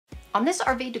On this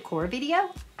RV decor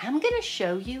video, I'm gonna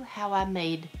show you how I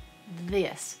made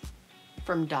this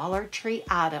from Dollar Tree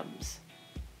items.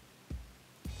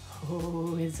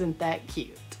 Oh, isn't that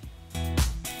cute?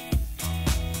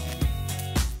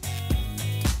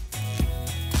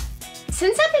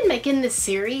 Since I've been making this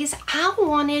series, I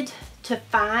wanted to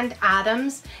find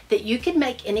items that you could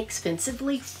make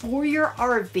inexpensively for your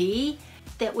RV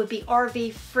that would be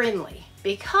RV friendly,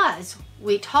 because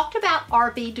we talked about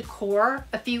RV decor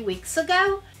a few weeks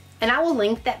ago, and I will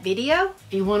link that video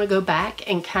if you want to go back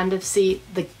and kind of see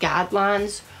the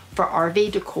guidelines for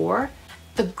RV decor.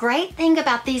 The great thing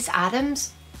about these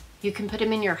items, you can put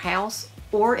them in your house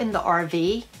or in the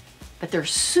RV, but they're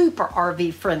super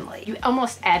RV friendly. You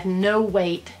almost add no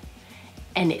weight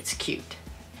and it's cute.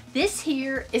 This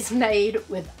here is made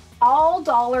with all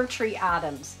Dollar Tree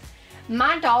items.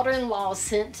 My daughter-in-law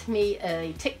sent me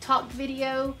a TikTok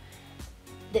video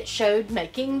that showed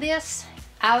making this.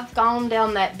 I've gone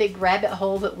down that big rabbit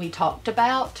hole that we talked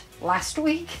about last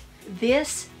week.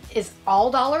 This is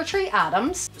all Dollar Tree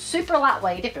items. Super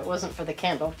lightweight if it wasn't for the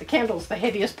candle. The candle's the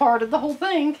heaviest part of the whole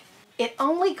thing. It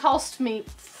only cost me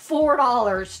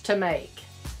 $4 to make.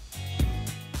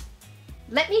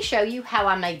 Let me show you how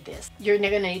I made this. You're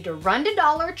gonna need to run to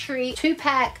Dollar Tree,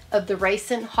 2-pack of the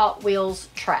Racing Hot Wheels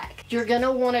track. You're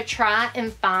gonna wanna try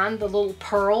and find the little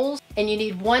pearls, and you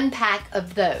need 1 pack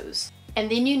of those.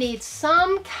 And then you need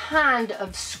some kind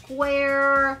of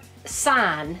square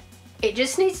sign. It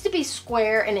just needs to be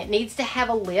square and it needs to have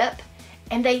a lip.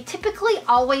 And they typically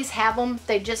always have them.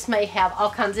 They just may have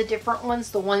all kinds of different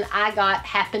ones. The one I got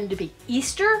happened to be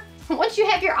Easter. Once you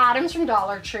have your items from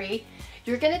Dollar Tree,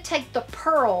 you're gonna take the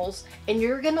pearls and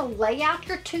you're gonna lay out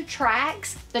your 2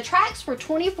 tracks. The tracks were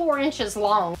 24 inches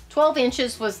long, 12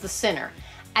 inches was the center.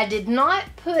 I did not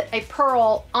put a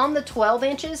pearl on the 12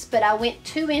 inches, but I went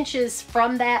 2 inches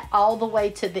from that all the way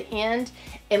to the end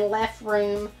and left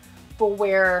room for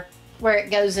where it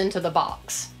goes into the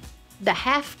box. The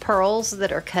half pearls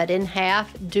that are cut in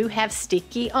half do have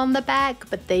sticky on the back,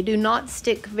 but they do not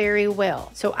stick very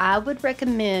well. So I would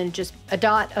recommend just a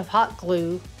dot of hot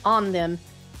glue on them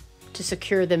to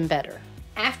secure them better.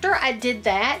 After I did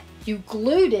that, you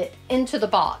glued it into the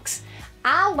box.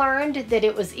 I learned that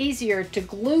it was easier to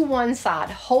glue one side,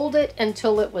 hold it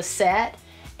until it was set,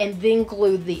 and then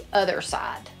glue the other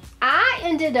side. I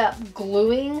ended up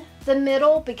gluing the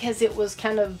middle because it was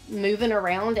kind of moving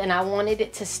around and I wanted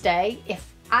it to stay.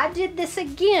 If I did this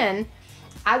again,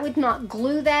 I would not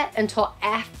glue that until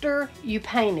after you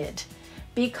painted,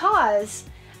 because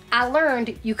I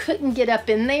learned you couldn't get up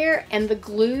in there and the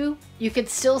glue, you could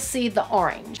still see the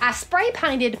orange. I spray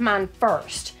painted mine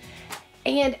first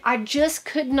and I just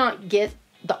could not get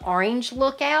the orange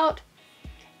look out.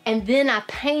 And then I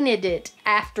painted it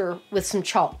after with some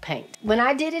chalk paint. When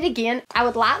I did it again, I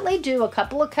would lightly do a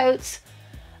couple of coats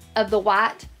of the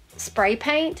white spray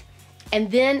paint, and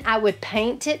then I would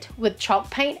paint it with chalk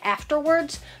paint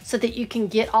afterwards so that you can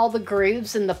get all the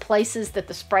grooves and the places that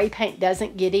the spray paint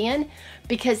doesn't get in.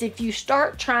 Because if you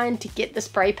start trying to get the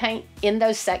spray paint in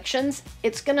those sections,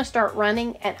 it's gonna start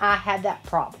running, and I had that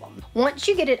problem. Once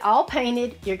you get it all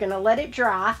painted, you're gonna let it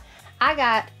dry. I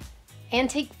got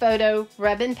Antique Photo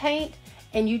rubbing paint,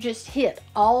 and you just hit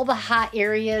all the high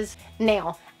areas.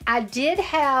 Now, I did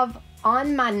have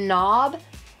on my knob,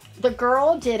 the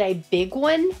girl did a big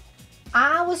one.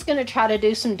 I was gonna try to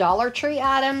do some Dollar Tree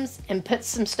items and put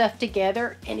some stuff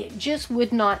together, and it just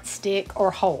would not stick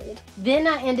or hold. Then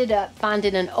I ended up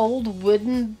finding an old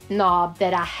wooden knob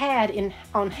that I had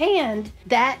on hand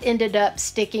that ended up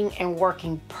sticking and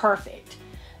working perfect.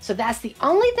 So that's the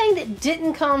only thing that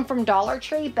didn't come from Dollar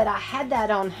Tree, but I had that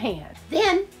on hand.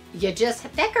 Then you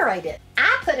just decorate it.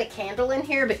 I put a candle in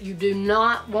here, but you do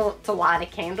not want to light a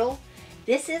candle.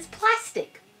 This is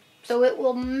plastic, so it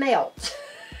will melt.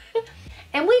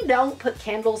 And we don't put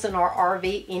candles in our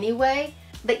RV anyway,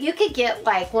 but you could get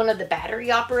like one of the battery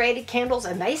operated candles,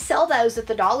 and they sell those at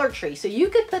the Dollar Tree. So you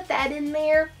could put that in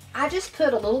there. I just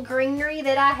put a little greenery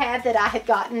that I had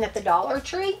gotten at the Dollar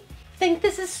Tree. Think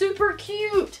this is super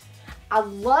cute. I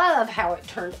love how it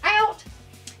turned out.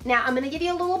 Now I'm gonna give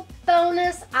you a little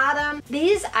bonus item.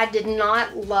 These I did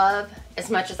not love as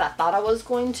much as I thought I was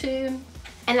going to.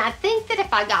 And I think that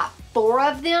if I got 4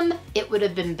 of them, it would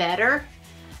have been better.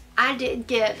 I did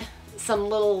get some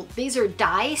little, these are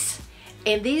dice,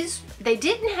 and these, they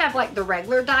didn't have like the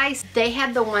regular dice. They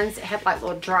had the ones that had like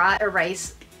little dry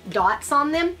erase dots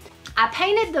on them. I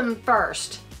painted them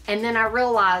first, and then I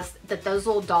realized that those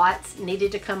little dots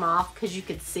needed to come off because you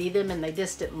could see them and they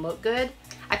just didn't look good.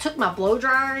 I took my blow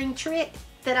drying trick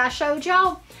that I showed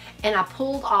y'all and I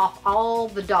pulled off all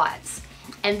the dots.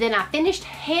 And then I finished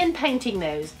hand painting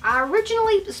those. I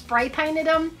originally spray painted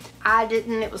them. I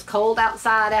didn't, it was cold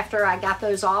outside after I got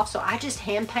those off, so I just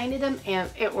hand painted them and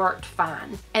it worked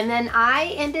fine. And then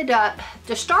I ended up,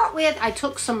 to start with, I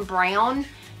took some brown,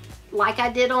 like I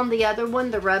did on the other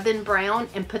one, the rub-in brown,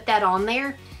 and put that on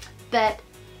there. But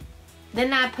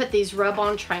then I put these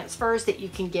rub-on transfers that you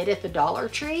can get at the Dollar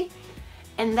Tree,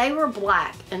 and they were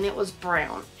black and it was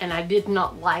brown, and I did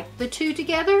not like the two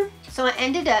together. So I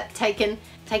ended up taking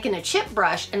a chip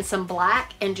brush and some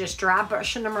black and just dry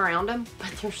brushing them around them,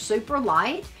 but they're super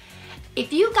light.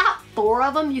 If you got 4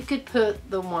 of them, you could put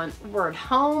the word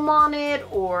home on it,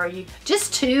 or you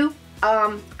just 2.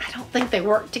 I don't think they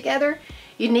work together.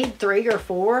 You need 3 or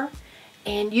 4.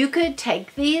 And you could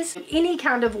take these, any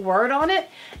kind of word on it,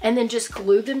 and then just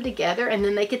glue them together, and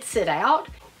then they could sit out.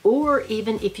 Or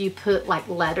even if you put like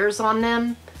letters on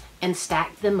them and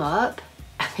stack them up,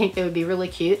 I think they would be really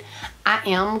cute. I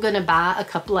am gonna buy a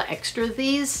couple of extra of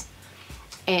these,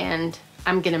 and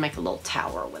I'm gonna make a little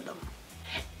tower with them.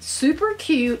 Super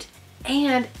cute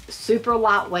and super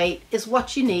lightweight is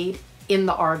what you need in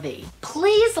the RV.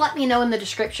 Please let me know in the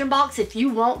description box if you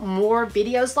want more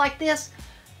videos like this,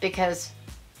 because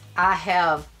I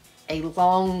have a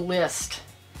long list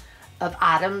of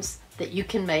items that you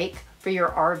can make for your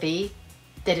RV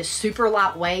that is super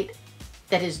lightweight,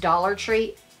 that is Dollar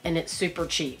Tree, and it's super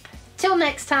cheap. Till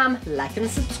next time, like and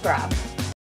subscribe.